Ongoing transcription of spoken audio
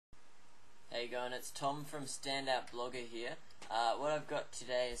How you going? It's Tom from Standout Blogger here. What I've got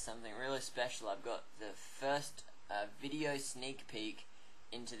today is something really special. I've got the first video sneak peek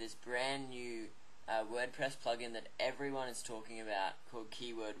into this brand new WordPress plugin that everyone is talking about called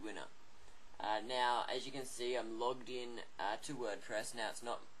Keyword Winner. Now, as you can see, I'm logged in to WordPress. Now, it's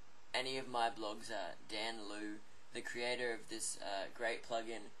not any of my blogs. Dan Lew, the creator of this great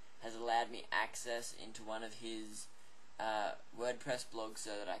plugin, has allowed me access into one of his WordPress blogs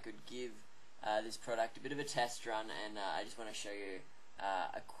so that I could give this product a bit of a test run, and I just want to show you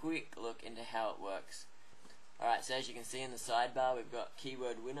a quick look into how it works. Alright, so as you can see in the sidebar, we've got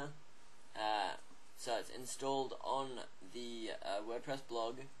Keyword Winner. So it's installed on the WordPress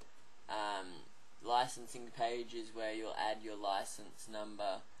blog. Licensing page is where you'll add your license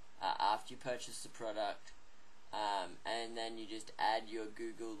number after you purchase the product, and then you just add your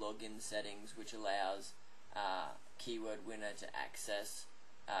Google login settings, which allows Keyword Winner to access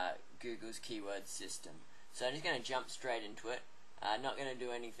Google's keyword system. So I'm just going to jump straight into it. Not going to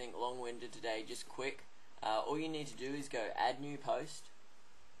do anything long-winded today, just quick. All you need to do is go add new post,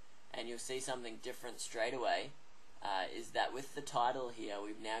 and you'll see something different straight away. Is that with the title here,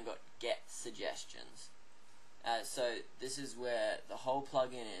 we've now got get suggestions. So this is where the whole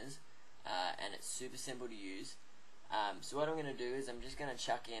plugin is, and it's super simple to use. So what I'm going to do is I'm just going to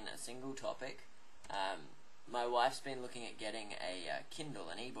chuck in a single topic. My wife's been looking at getting a Kindle,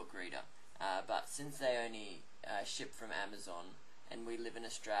 an ebook reader, but since they only ship from Amazon and we live in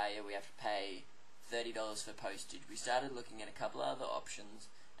Australia, we have to pay $30 for postage. We started looking at a couple of other options,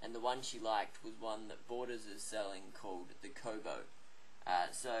 and the one she liked was one that Borders is selling called the Kobo.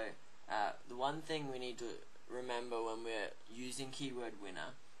 The one thing we need to remember when we're using Keyword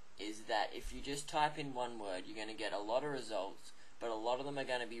Winner is that if you just type in one word, you're going to get a lot of results, but a lot of them are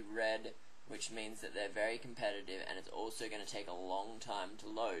going to be red, which means that they're very competitive, and it's also going to take a long time to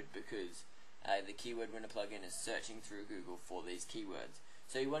load because the Keyword Winner plugin is searching through Google for these keywords.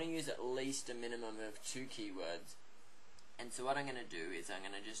 So you want to use at least a minimum of 2 keywords. And so what I'm going to do is I'm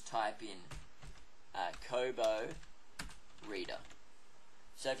going to just type in Kobo Reader.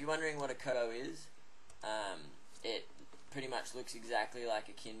 So if you're wondering what a Kobo is, it pretty much looks exactly like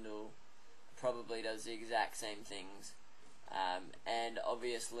a Kindle, probably does the exact same things, and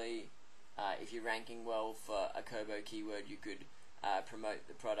obviously if you're ranking well for a Kobo keyword, you could promote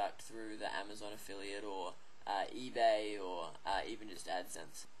the product through the Amazon affiliate or eBay or even just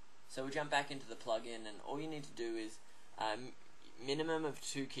AdSense. So we'll jump back into the plugin, and all you need to do is minimum of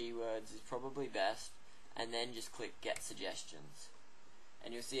 2 keywords is probably best, and then just click Get Suggestions.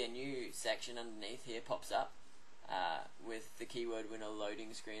 And you'll see a new section underneath here pops up with the Keyword Winner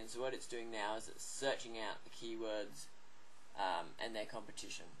loading screen. So what it's doing now is it's searching out the keywords and their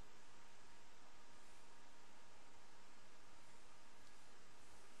competition.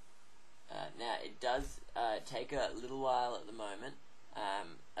 Now it does take a little while at the moment.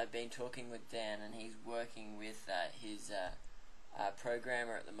 I've been talking with Dan, and he's working with his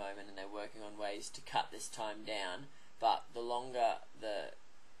programmer at the moment, and they're working on ways to cut this time down. But the longer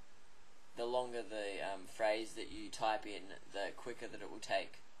the phrase that you type in, the quicker that it will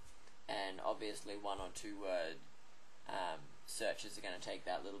take. And obviously 1 or 2 word searches are going to take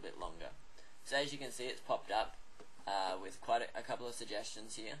that little bit longer. So as you can see, it's popped up with quite a couple of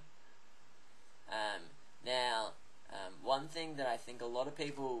suggestions here. One thing that I think a lot of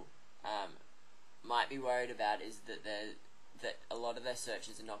people might be worried about is that a lot of their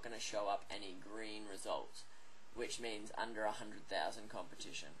searches are not going to show up any green results, which means under 100,000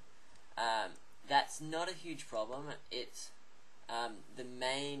 competition. That's not a huge problem. It's the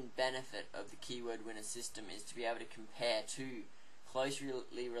main benefit of the Keyword Winner system is to be able to compare 2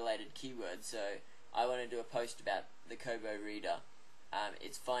 closely related keywords. So I want to do a post about the Kobo Reader.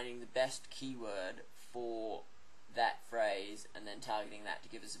 It's finding the best keyword for that phrase and then targeting that to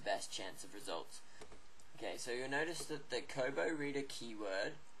give us the best chance of results. Okay, so you'll notice that the Kobo Reader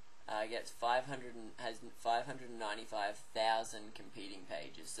keyword has 595,000 competing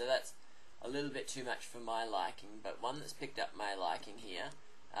pages. So that's a little bit too much for my liking, but one that's picked up my liking here,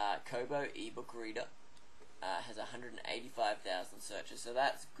 Kobo ebook reader, has 185,000 searches. So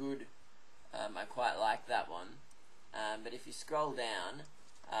that's good. I quite like that one. But if you scroll down,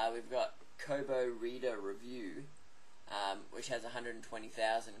 we've got Kobo Reader Review, which has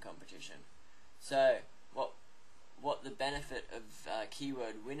 120,000 competition. So what the benefit of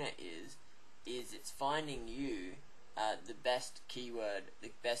Keyword Winner is it's finding you the best keyword,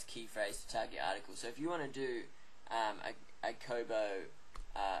 the best key phrase to target your article. So if you want to do a Kobo,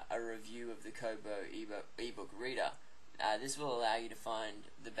 a review of the Kobo ebook reader, this will allow you to find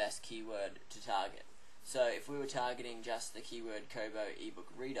the best keyword to target. So if we were targeting just the keyword Kobo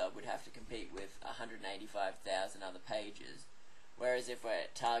ebook reader, we'd have to compete with 185,000 other pages. Whereas if we're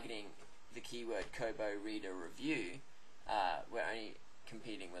targeting the keyword Kobo reader review, we're only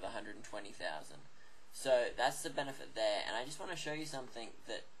competing with 120,000. So that's the benefit there, and I just want to show you something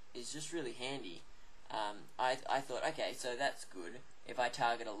that is just really handy. I thought, okay, so that's good. If I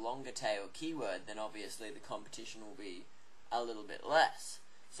target a longer tail keyword, then obviously the competition will be a little bit less.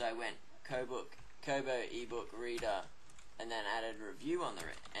 So I went Kobo ebook reader, and then added review on the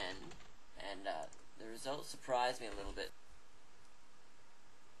end, and the results surprised me a little bit.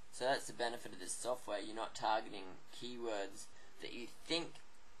 So that's the benefit of this software. You're not targeting keywords that you think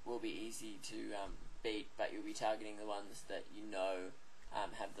will be easy to beat, but you'll be targeting the ones that you know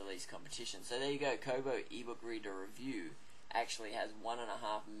have the least competition. So there you go. Kobo ebook reader review actually has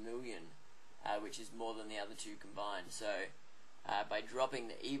 1.5 million, which is more than the other two combined. So by dropping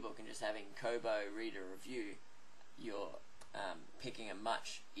the ebook and just having Kobo reader review, you're picking a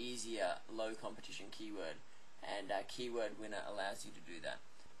much easier low competition keyword, and Keyword Winner allows you to do that.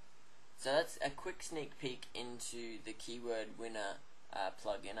 So that's a quick sneak peek into the Keyword Winner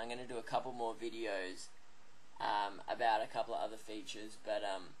plugin. I'm going to do a couple more videos about a couple of other features, but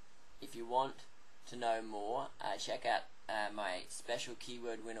if you want to know more, check out my special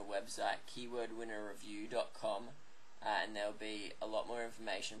Keyword Winner website, keywordwinnerreview.com, and there'll be a lot more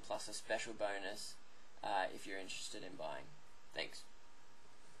information plus a special bonus if you're interested in buying. Thanks.